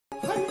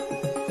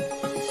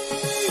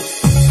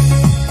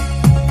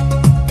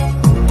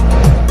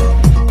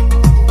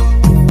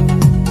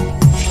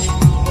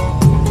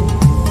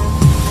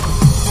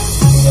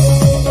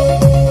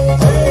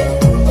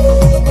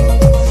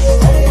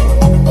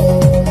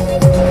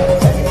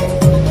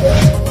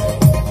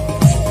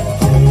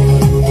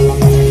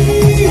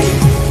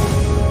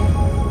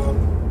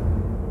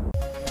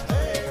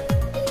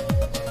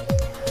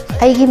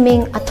ꯑꯩꯒꯤ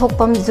ꯃꯤꯡ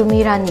ꯑꯊꯣꯛꯄꯝ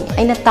ꯖꯨꯃꯤꯔꯥꯅꯤ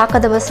ꯑꯩꯅ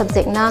ꯇꯥꯛꯀꯗꯕ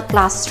ꯁꯕꯖꯦꯛꯅ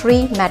ꯀ꯭ꯂꯥꯁ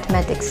 3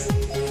 ꯃꯦꯊꯃꯦꯇꯤꯛꯁ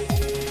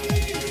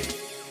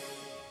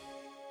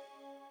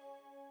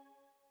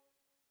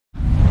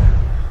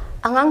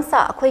ꯑꯉꯥꯡꯁꯥ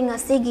ꯑꯩꯈꯣꯏ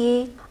ꯉꯁꯤꯒꯤ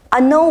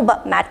ꯑꯅꯧꯕ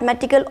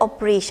mathematical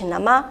operation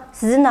ꯑꯃ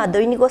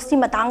ꯁꯤꯖꯤꯟꯅꯗꯣꯏꯅꯤꯀꯣ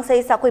ꯁꯤ ꯃꯇꯥꯡꯁꯦ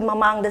ꯑꯩꯈꯣꯏ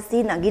ꯃꯃꯥꯡꯗ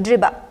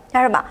ꯁꯤꯖꯤꯟꯅꯈꯤꯗ꯭ꯔꯤꯕ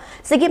ꯌꯥꯔꯕ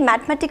ꯁꯤꯒꯤ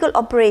mathematical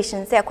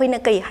operation ꯁꯦ ꯑꯩꯈꯣꯏꯅ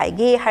ꯀꯩ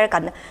ꯍꯥꯏꯒꯦ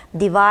ꯍꯥꯏꯔꯀꯥꯟꯗ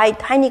divide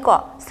ꯍꯥꯏꯅꯤꯀꯣ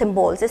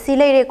symbol ꯁꯦ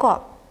ꯁꯤ ꯂꯩꯔꯦꯀꯣ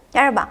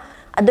ꯌꯥꯔꯕ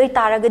ꯑꯗꯨꯏ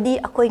ꯇꯥꯔꯒꯗꯤ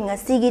ꯑꯩꯈꯣꯏ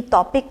ꯉꯁꯤꯒꯤ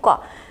topic ꯀꯣ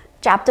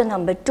chapter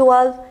number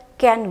 12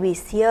 can we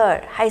share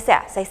haise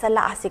saisa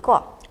la asiko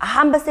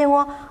ahamba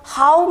sengo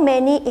how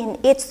many in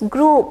each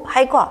group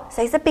hai ko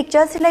saisa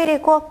pictures lai re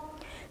ko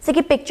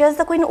sigi pictures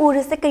da koin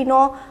uri se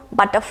kaino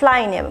butterfly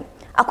ne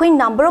akoi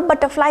number of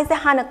butterflies se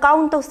hana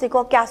count to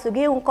siko kya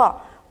sugi unko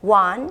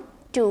 1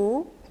 2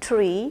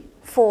 3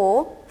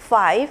 4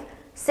 5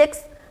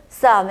 6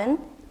 7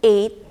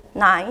 8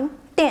 9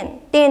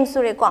 10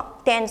 sure ko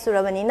 10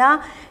 surabanina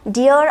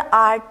there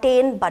are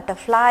 10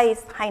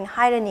 butterflies hain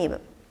hairani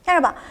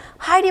Yaraba,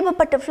 hide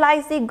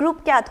butterflies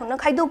group kya thona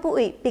khaidu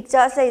pui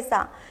picture say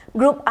sa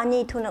group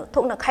ani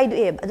thona khaidu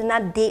e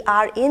aduna they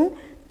are in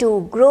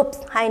two groups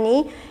haini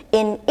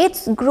in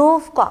each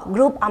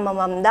group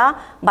amamamda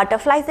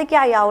butterflies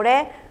kya yaure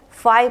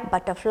 5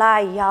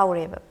 butterfly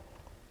yaure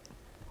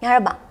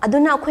Yaraba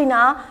aduna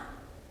khoina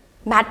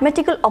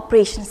mathematical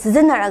operations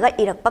sizinaraga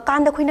irakpa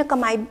kanda khoina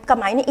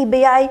kamai ni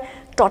ibai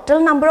total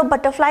number of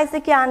butterflies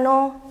kya no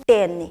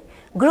 10 ni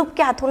group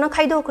kya thona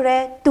khaido kre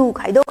 2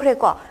 khaido kre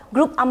ko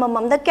group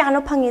amamamda kya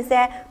no phangi se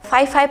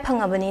 5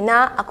 phangabani na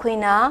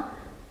akhoina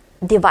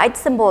divide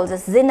symbols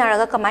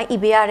zinaraga kamai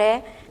ibiyare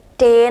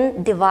 10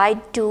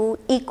 divide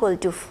 2 equal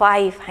to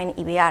 5 hain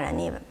ibiyara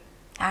ni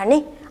arni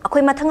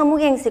akhoi mathang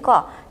amu yeng si ko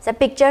sa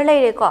picture lai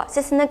re ko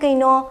sisna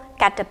kaino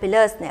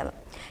caterpillars ne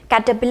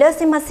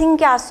caterpillars si masing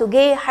kya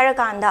suge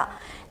harakanda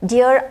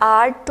there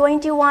are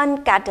 21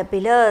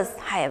 caterpillars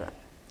have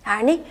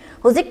arni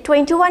Hozik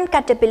 21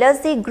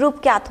 caterpillars si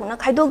group kya thona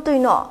khaidok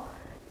tuino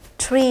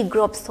 3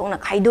 groups thona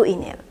khaido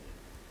ine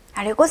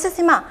are ko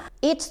sima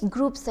each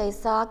group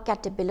saisa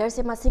caterpillar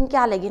se masing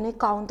kya legi no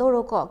count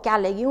ro ko kya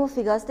legi u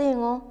figures te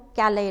ngo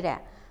kya lai re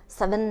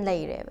 7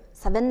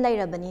 lai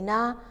re banina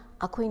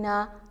akhoina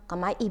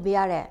kamai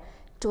ibiyare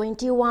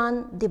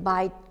 21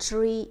 divide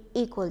 3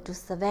 equal to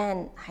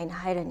 7 hain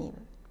hairani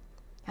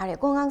are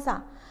ko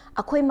ngangsa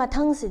akhoi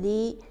mathang sidi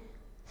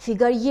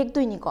figure yek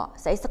tuini ko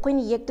saisa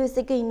khoini yek tu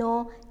se kaino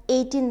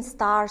 18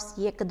 stars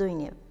yek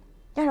doine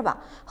yaraba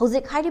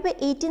hozik hairibe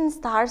 18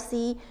 stars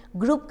si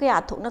group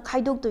kya thokna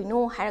khaidok tuino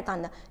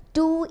harakanda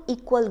 2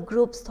 equal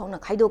groups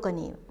thokna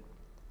khaidokani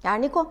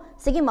yarni ko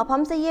sigi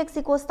mafam se yek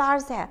si ko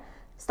stars hai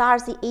star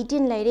si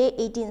 18 laire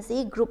 18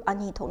 si group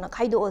ani thokna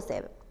khaido ose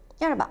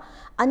yaraba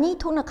ani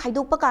thokna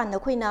khaidok pa kan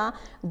khoina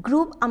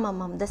group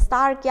amamam the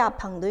star kya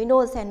phangdoino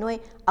se noi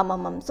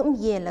amamam sum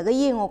yelaga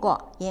yengo ko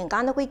yen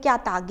kan koi kya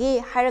tage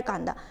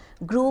harakanda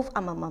group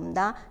amamam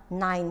da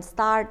 9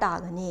 star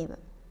tagani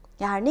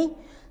yarni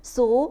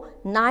so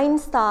 9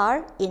 star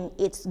in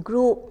its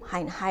group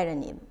hain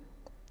hairani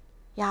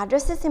yadra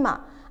sima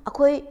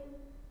akoi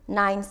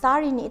 9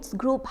 star in its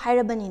group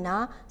hairabanina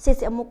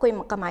sese amu koi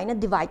kamaina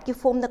divide ki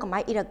form da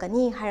kamai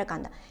irakani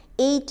hairakanda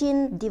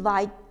 18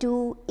 divide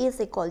 2 is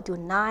equal to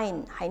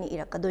 9 haini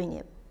irakadoine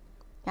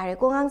yare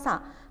ko ngangsa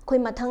koi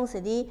mathang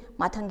sedi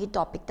mathangi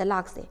topic ta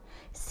lakse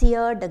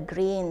sear the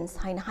grains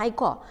hain hai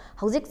ko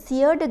hauzik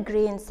sear the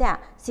grains sa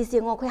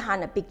sisi ngo khoi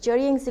hana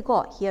picture yeng si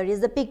ko here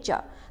is the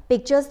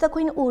pictures ta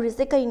khoin uri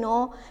se kaino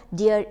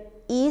there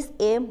is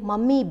a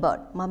mummy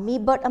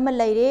bird ama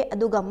laire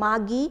aduga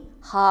magi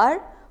her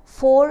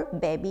 4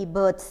 baby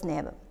birds ne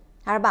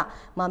harba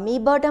mummy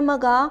bird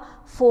amaga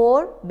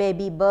 4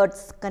 baby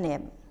birds kane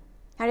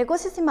hare ko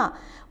sisima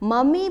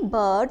mummy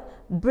bird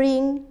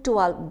bring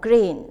 12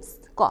 grains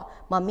ko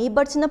mummy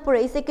bird na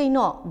pura ise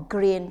kaino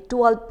grain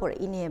 12 pura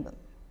ineb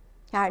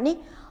yarni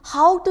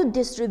how to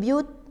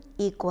distribute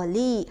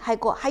equally hai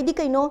ko haidi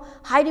kaino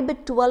haidi be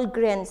 12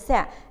 grains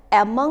se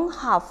among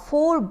her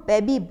 4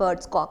 baby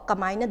birds ko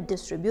kamaina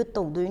distribute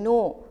tawduino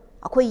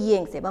akhoi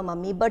yeng se ba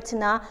mummy bird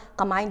na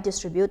kamain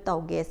distribute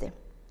tawge se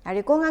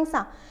are ko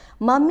ngangsa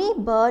mummy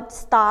bird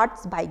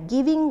starts by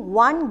giving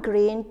 1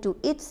 grain to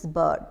its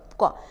bird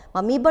ko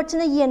mummy bird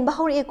na yen ba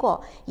hore ko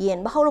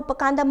yen ba hore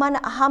pakanda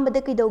mana ahamba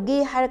da kidoge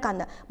har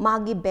kanda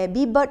magi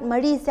baby bird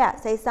mari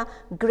sa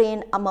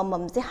grain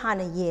amamam se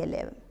hana yele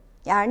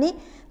yarni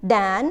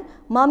then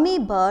mummy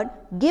bird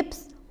gives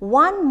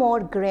 1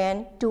 more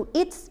grain to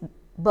its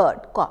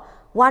bird ko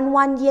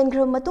 1 yen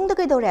gro matung da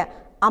kidore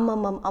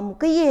amamam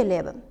amuka yele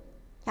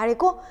yare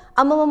ko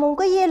amamam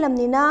amuka yelam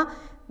ni na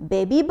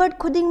baby bird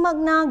khuding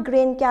magna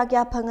grain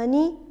kya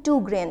phangani 2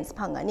 grains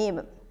phangani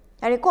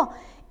yare ko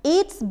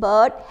each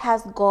bird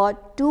has got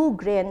 2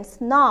 grains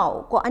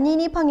now ko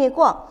anini phange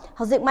ko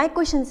hauzik my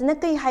questions na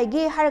kai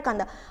haige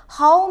harakanda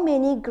how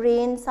many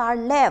grains are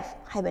left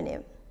haibane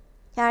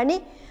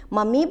yani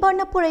mummy bird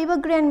na puraiba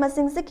grain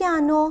masing se kya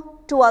no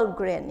 12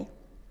 grain ni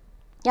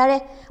yare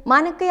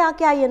mana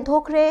kya yen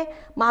thokre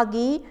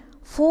magi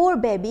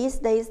 4 babies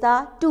daisa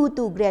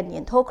 2 grain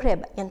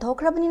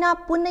yenthokhrabnina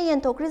punna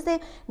yenthokrise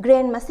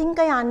grain masing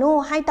kayano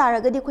hai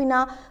taragadi kuina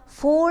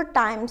 4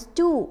 times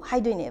 2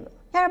 haiduine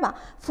yarba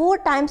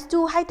 4 times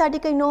 2 hai tadi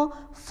kaino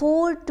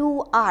 4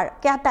 2r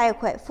kya tai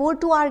khoi 4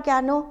 2r kya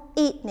no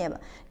 8 neba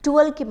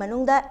 12 ki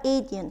manungda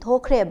 8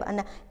 yenthokhreba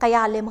ana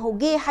kaya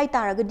lemhoge hai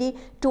taragadi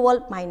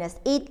 12 minus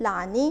 8 la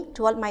ani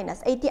 12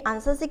 minus 8 the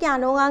answer se kya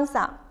no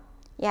ngangsa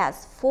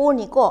yes 4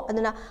 ni ko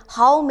aduna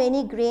how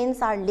many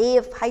grains are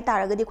left hai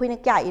taragadi kuina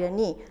kya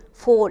irani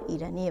 4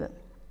 irani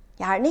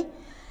yarni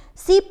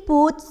she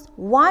puts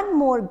one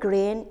more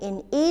grain in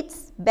its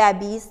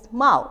baby's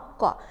mouth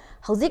ko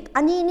hauzik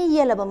ani ni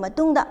yelaba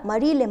matungda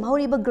mari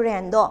lemhoriba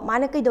grain do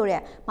mana kaidore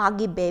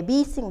magi baby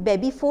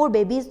 4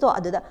 babies do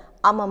aduda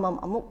amamam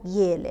amuk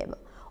yeleba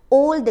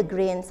all the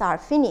grains are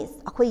finished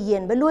akhoi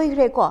yenba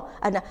loigre ko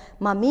ana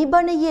mami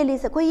bana yeli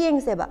sa khoi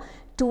yeng seba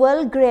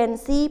 12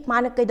 grains si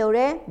mana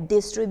kaidore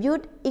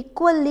distribute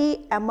equally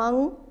among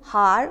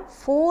her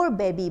 4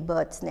 baby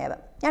birds neba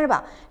yarba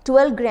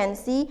 12 grains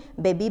si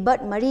baby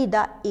bird mari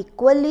da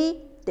equally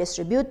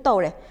distribute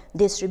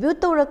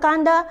tore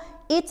kanda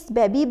its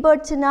baby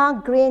bird na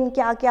grain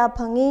kya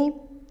phangi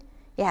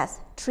yes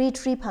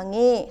 3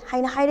 phangi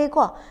haina haire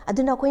ko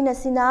aduna koina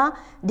sina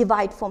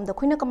divide form da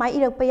koina kamai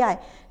irak pa yai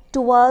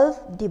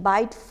 12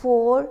 divide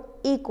 4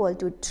 equal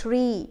to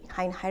 3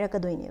 haina haira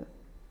ka doine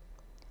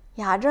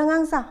yadra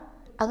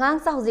angang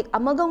sa hozik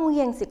amaga mu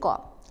yeng si ko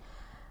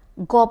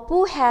Gopu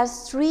has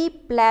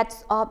 3 plates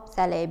of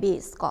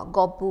jalebis ko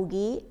Gopu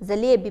gi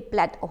jalebi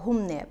plate ahum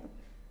ne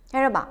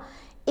yaraba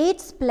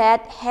each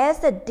plate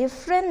has a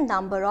different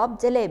number of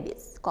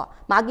jalebis ko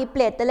magi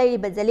plate ta lai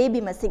ba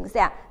jalebi masing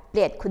se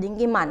plate khuding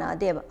gi mana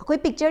deba akoi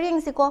picture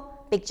yeng si ko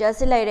picture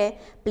se lai re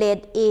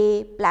plate A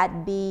plate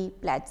B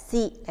plate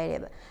C lai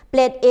re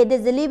plate A de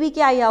jalebi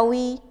kya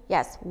yawi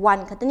yes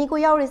 1 khatani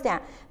ko yaw re se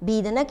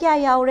B da na kya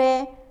yaw re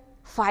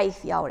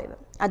 5 yaw re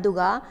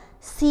aduga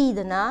C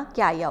da na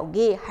kya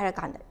yawge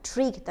harakanda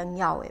 3 kitang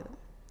yawe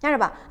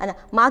yaraba ana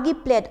magi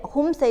plate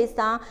hum sai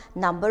sa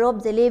number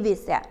of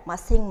jalebis se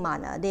masing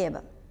mana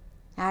deba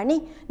yarni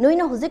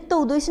noina hujik to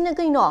doisina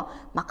kaino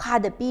makha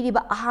da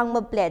piriba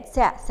ahangma plate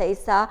se sai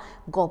sa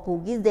gopu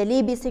gi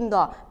jalebi sing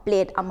do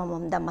plate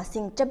amamam da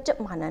masing chap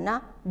manana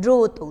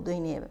draw to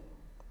doine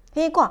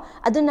he ko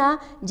aduna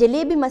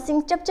jalebi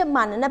masing chap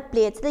manana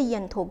plates da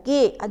yenthoke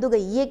aduga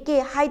yeke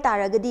hai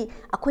taragadi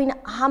akoina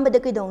ahamba da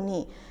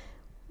kaidongni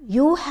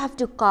you have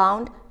to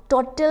count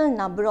total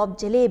number of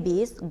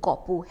jalebis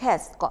Gopu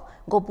has ko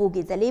Gopu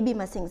gi jalebi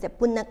masing se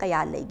punna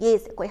kaya lege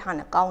se koi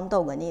hana count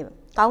to gani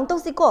count to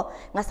si ko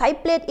ngasai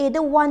plate A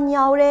da 1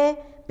 yaure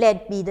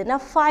plate B da na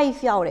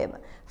 5 yaure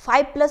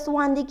 5 plus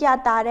 1 di kya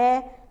tare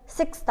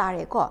 6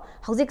 tare ko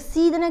hauzik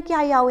C da na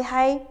kya yawe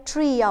hai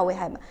 3 yawe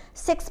hai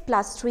 6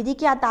 plus 3 di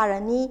kya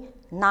tarani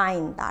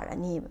 9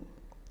 tarani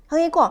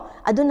hangi ko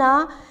aduna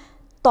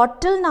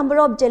total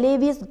number of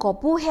jalebis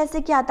Gopu has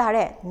se kya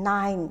tare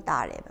 9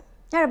 tare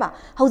yaraba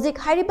hauzik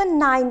hairiba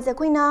 9 se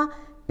koina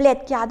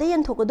plate kya da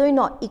yen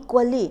thokodoino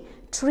equally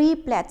 3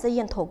 plates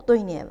yen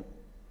thoktoine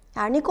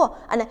yarni ko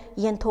ana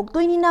yen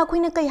thoktoini na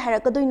koina kai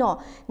harakadoino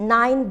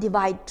 9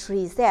 divide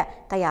 3 se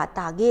kaya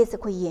tage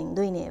se khoi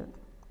yengdoine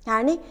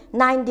yarni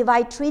 9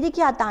 divide 3 di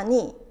kya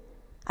tani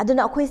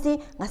aduna akhoi si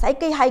ngasai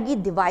kai haigi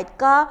divide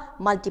ka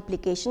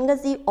multiplication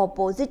ga si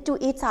opposite to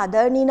each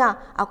other ni na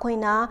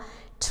akhoina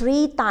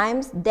 3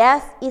 times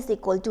dash is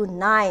equal to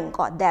 9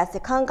 ko dash se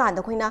khang kan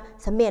da khoina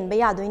samen ba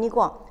ya doini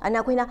ko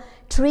ana khoina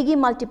 3 gi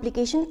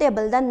multiplication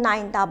table da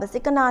 9 ta ba se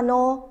kana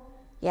no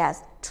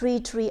yes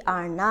 3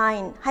 are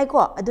 9 hai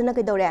ko aduna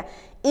kai dore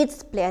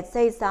its plate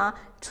sai sa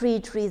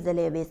 3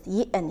 jalebis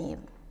yi ani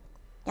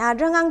ya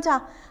drangang cha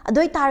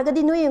adoi targa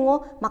di no yengo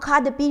makha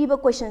da piriba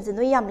questions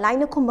no yam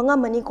line khumba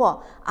mani ko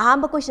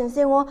ahamba question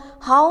se ngo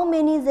how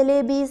many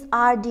jalebis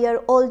are there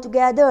all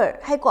together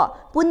hai ko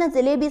punna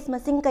jalebis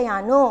masing kaya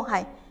no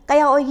hai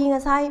kaya oi gi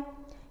ngasai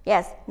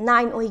yes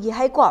 9 oi gi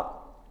hai ko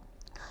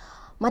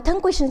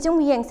mathang question se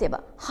mu yeng se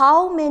ba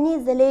how many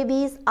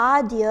jalebis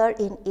are there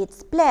in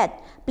its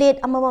plate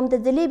amamam da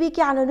jalebi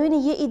kya no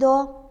ni ye ido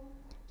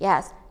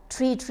yes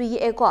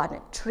 3 e ko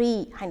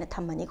 3 haina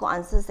thamani ko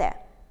answer se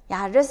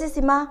ya resi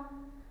sima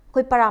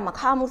koi para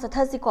makha mu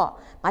sathasi ko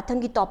mathang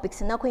gi topic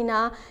sina koina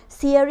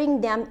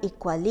sharing them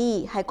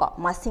equally hai ko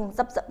masing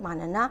sap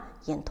manana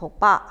yen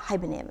thokpa hai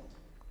bane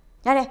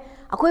yare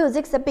akoi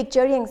hojik sa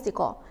picture yeng si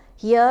ko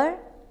here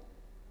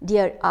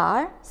there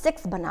are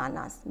 6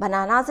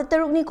 bananas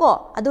taruk ni ko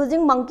adu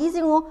jing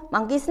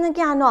monkeys na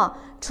kya no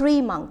 3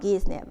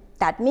 monkeys ne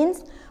that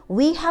means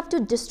we have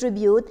to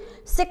distribute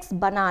 6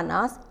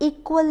 bananas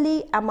equally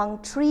among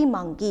 3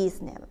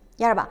 monkeys ne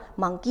yarba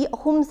monkey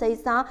ahum sai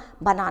sa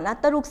banana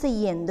taruk se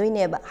yen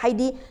doine ba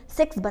haidi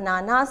 6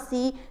 banana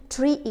si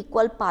 3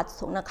 equal parts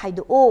sona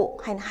khaidu o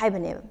hain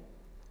haibane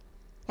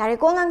yare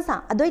ko ngang sa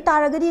adoi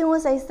taragadi ngo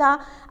sai sa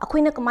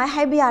akoina kamai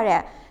haibi yare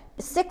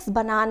 6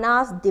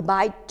 bananas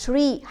divide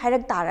 3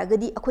 hairak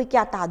taragadi akoi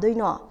kya ta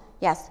doino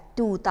yes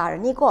 2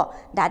 tarani ko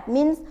that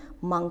means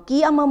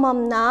monkey amamam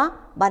na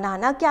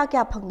banana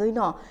kya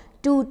phangdoino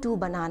 2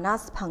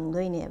 bananas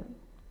phangdoine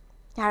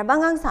yarba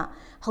ngang sa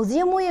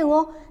hauji mu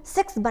yengo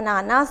 6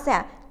 bananas se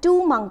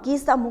 2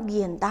 monkeys amuk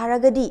yen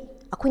taragadi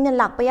akoina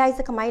lakpa yai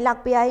se kamai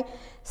lakpa yai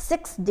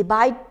 6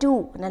 divide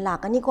 2 na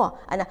lakani ko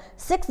ana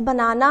 6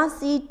 bananas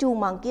si 2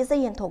 monkeys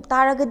se yen thok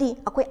taragadi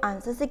akoi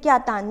answer se kya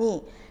tani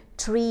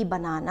 3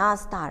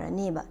 bananas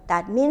tarani ba.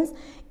 That means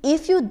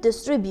if you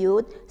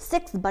distribute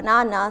 6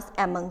 bananas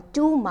among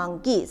 2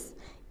 monkeys,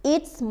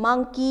 each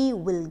monkey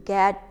will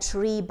get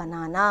 3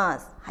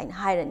 bananas.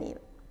 Hairani.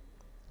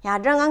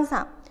 Yadrangang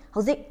sa.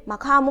 Hauzik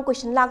makha mo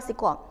question lak si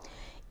ko.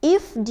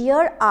 If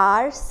there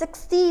are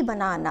 60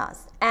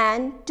 bananas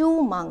and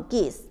 2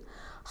 monkeys,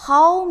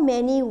 how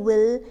many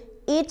will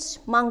each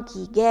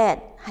monkey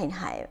get?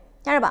 Hair.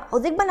 Yarba.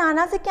 Hauzik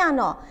banana se kya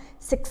no?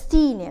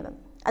 60 ne.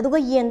 Aduga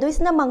yendo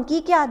isna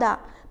monkey kya da?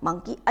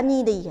 Monkey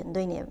ani de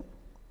yendo ne.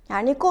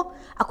 Yani ko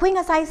akoy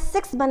nga sai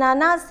 6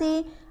 banana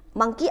si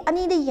monkey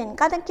ani de yen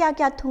ka ta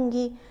kya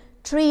thungi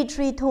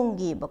 3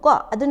 thungi ba ko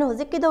aduna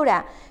hojik ki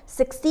dora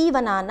 60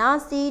 banana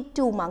si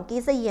 2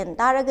 monkey se yen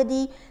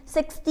taragadi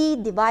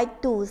 60 divide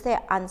 2 se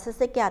answer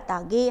se kya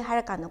ta ge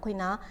har kan akoy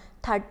na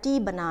 30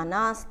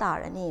 banana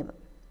star ani ba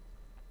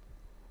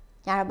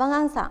yar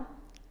bangang sa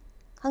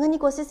hangani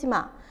ko se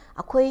sima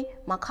akoy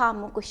makha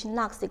mu question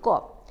lak si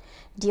ko.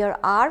 There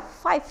are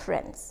 5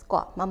 friends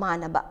ko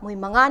mamana ba moi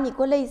mangani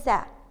ko lei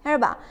sa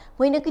harba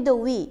moi na ki do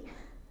wi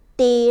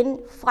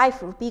 10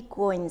 5 rupee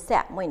coin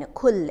sa moi na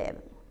khul le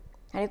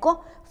hari ko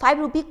 5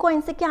 rupee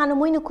coin se kya na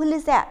moi na khul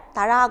sa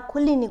tara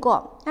khuli ni ko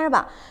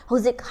harba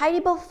hojik hari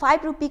ba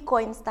 5 rupee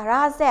coins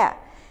tara sa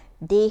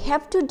they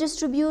have to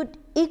distribute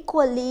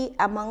equally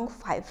among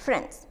 5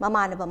 friends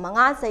mamana ba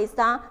manga sai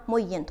sa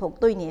moi yen thok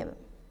toi ne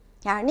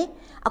yani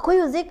akoi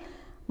hojik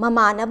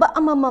Mamanaba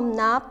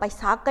amamamna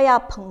paisa kaya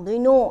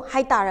phangdoino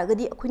hai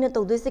taragadi akhuna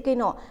tawdoi se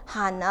kaino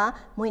hana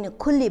moina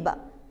khulliba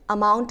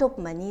amount of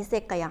money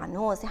se kaya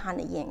no se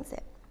hana yeng se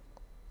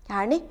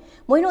yarni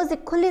moino se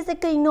khulli se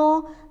kaino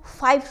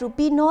 5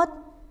 rupee note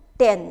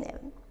 10 ne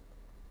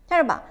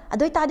yarba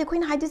adoi tadi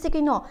khoina hai se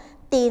kaino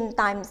 10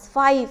 times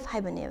 5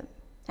 hai bane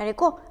yare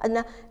ko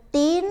adna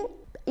 10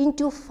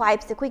 into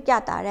 5 se khoi kya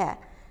tare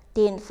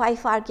 10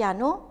 5 ar kya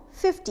no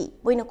 50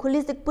 moina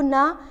khulli se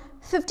punna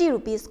 50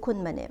 rupees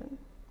khun bane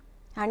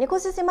Hani ko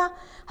sima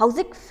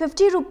hauzik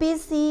 50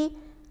 rupees si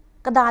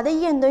kadada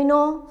yen doino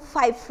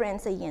 5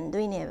 friends yen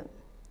doine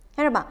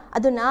herba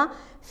aduna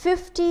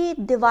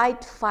 50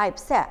 divide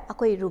 5 se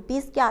akoi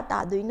rupees kya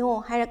ta doino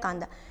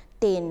harakanda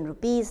 10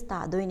 rupees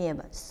ta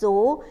doine so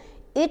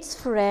its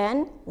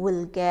friend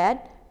will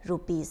get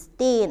rupees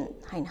 10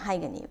 hain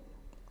haigani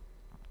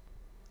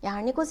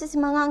yani ko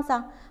sima ngang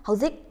sa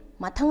hauzik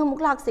mathang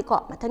amuk lak si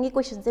ko mathangi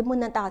question se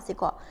munna ta si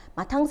ko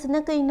mathang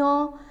sina kaino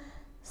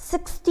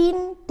 16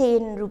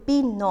 10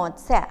 rupee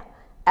notes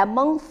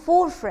among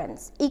 4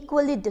 friends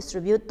equally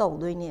distribute to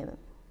doine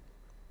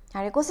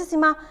hare ko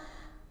sima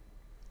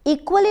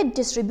equally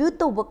distribute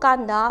to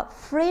bakanda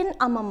friend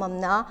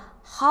amamamna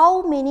how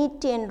many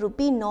 10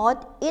 rupee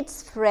note its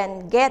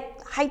friend get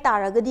hai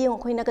taragadi ong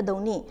khoina ka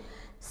dawni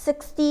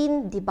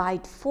 16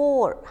 divide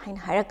 4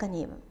 hain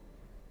harakani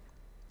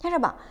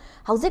haraba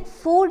hauzik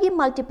 4 gi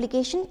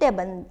multiplication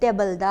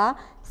table da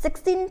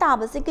 16 ta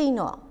ba se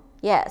kaino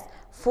yes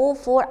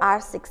 4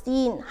 are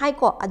 16 hai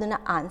ko aduna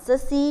answer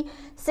si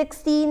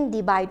 16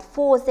 divide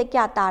 4 se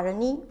kya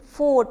tarani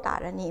 4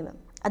 tarani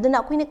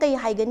aduna khoina kai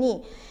haigani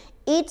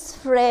each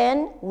friend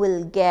will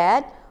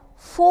get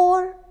 4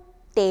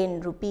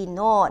 10 rupee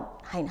note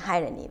hain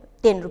hairani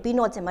 10 rupee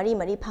note se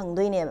mari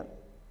phangdoi ne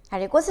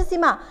hare ko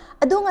sima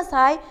adunga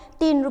sai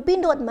 10 rupee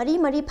note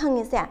mari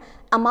phangi se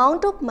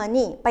amount of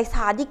money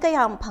paisa di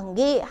kayam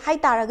phange hai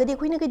taragadi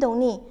khoina kai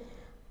dawni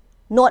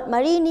Note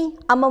marini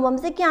amamam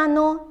se kya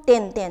no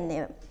 10 ne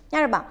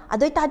yarba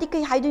adoi tadi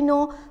kai haidino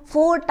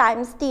 4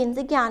 times 10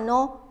 se kya no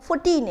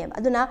 14 ne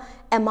aduna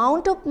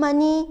amount of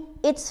money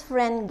its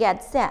friend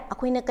gets se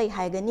akoina kai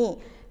haigani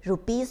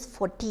rupees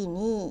 40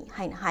 ni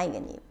hain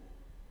haigani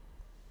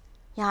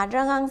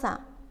yadra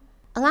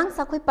angang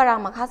sa khoi para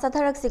makha sa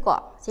tharak si ko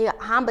si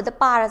ham bada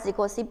para si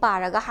ko si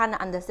para ga hana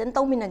understand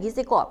tawminagi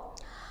si ko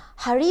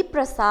Hari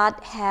Prasad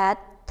had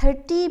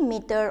 30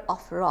 meter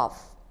of rope.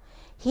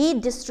 He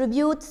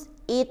distributes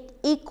it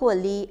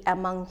equally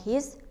among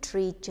his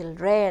 3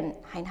 children.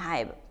 Hain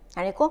haib.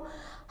 Hani ko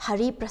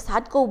Hari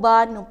Prasad ko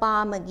ba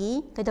nupa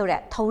magi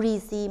kadore thori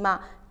si ma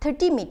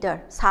 30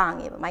 meter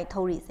sang e mai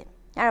thori se.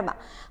 Yaraba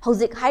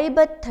hauzik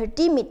hariba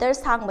 30 meter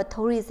sang ba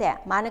thori se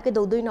mana ke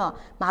dodoi no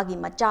magi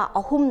macha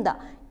ahum da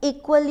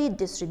equally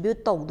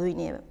distribute tawdoi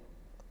ne.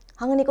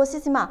 Hangani ko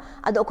sisima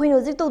ado khoi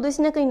no zik tawdoi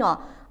sina kai no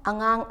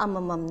angang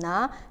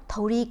amamamna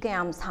thori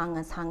kayam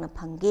sangna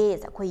phangge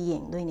sa khoi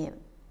yeng doi ne.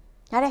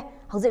 Yare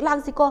hauzik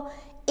lag si ko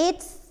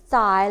each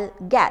child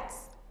gets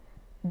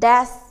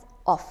dash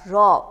of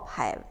rope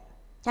hai.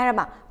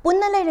 Yaraba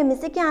punna lai re mi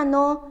se kya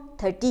no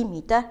 30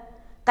 meter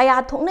kaya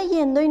thokna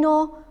yen doi no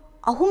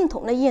ahum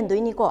thokna yen doi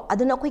ni ko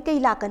aduna khoi kai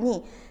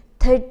lakani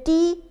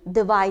 30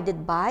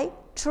 divided by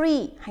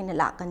 3 haina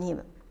lakani.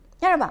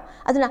 Yaraba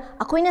aduna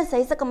akoina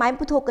sai sa kamai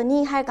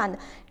puthokani hai kan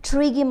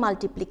 3 gi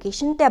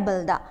multiplication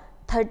table da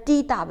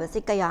 30 ताब से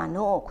कया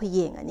no खु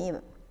येंगनी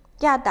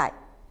क्या ताई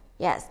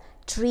yes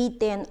 3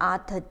 10 are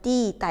 30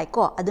 ताई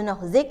को अदुना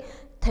हुजिक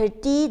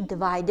 30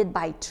 divided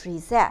by 3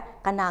 से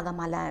कनागा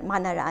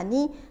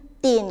मानरानी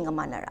 10 गा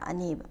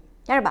मानरानी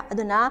यारबा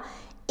अदुना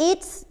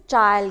each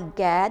child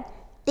get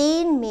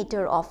 10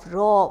 meter of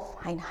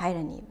rope हाइन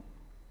हाइरानी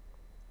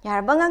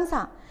यारबा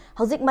गांसा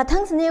हुजिक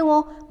मथंग सनेगो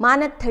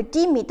माना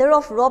 30 meter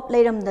of rope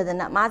लेरम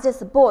ददना मासे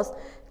suppose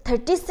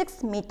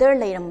 36 meter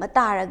लेरम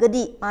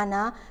बतारगदी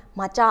माना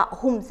मचा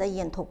हुम से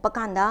येंथोक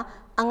पकांदा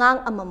अंगांग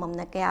अममम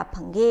न कया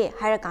फंगे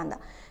हायरकांदा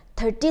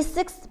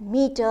 36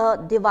 meter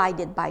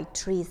divided by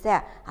 3 से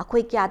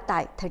अखोई क्या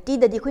ताई 30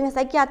 ददी खोई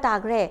ngसाई क्या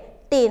तागरे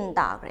 10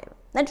 तागरे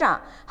नत्रा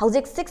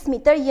हौजिक 6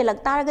 meter ये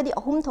लगतारगदी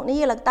अहुम थोने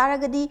ये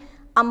लगतारगदी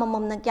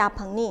अममम न क्या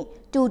फंगनी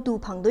 2 2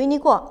 फंगदोइनी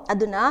को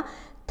अदुना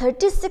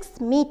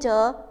 36 meter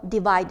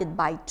divided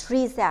by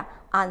 3 से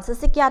आंसर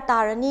से क्या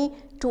तारनी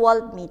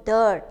 12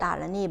 meter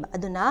तारनी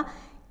अदुना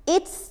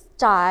each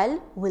child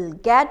will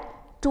get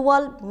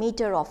 12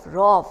 meter of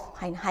rope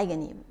हाइन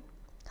हाइगनी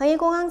खये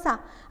को गांसा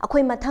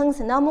अखोई मथंग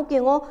से नामुक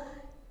येंगो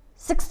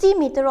 60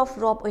 meter of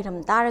rope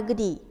ओइरम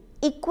तारगदी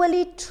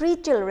equally 3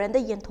 children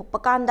the येंथोक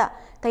पकांदा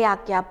कया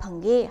क्या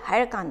फंगे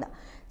हायर कांदा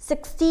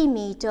 60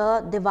 meter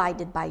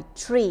divided by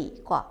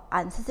 3 को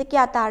आंसर से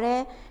क्या तारे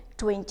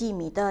 20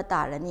 meter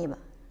तारनी बा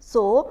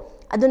so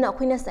अदुना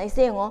अखोइना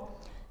साइसे येंगो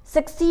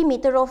 60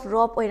 meter of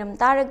rope ओइरम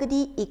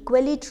तारगदी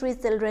equally 3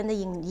 children the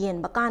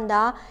yen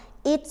बकांदा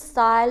each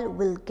child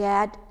will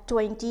get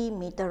 20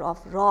 meter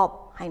of rope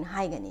हाइन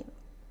हाइगनी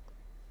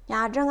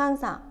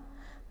याद्रंगांसा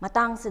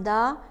Matang सिदा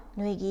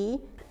नुइगी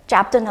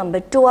chapter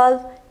number 12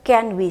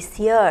 can we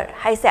share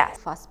हाइसे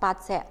first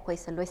part से कोई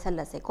सलोय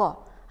सल्ला से को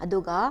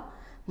अदुगा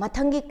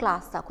मथंगी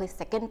क्लास सा कोई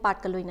second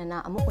part का लोइना ना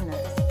अमु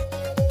उना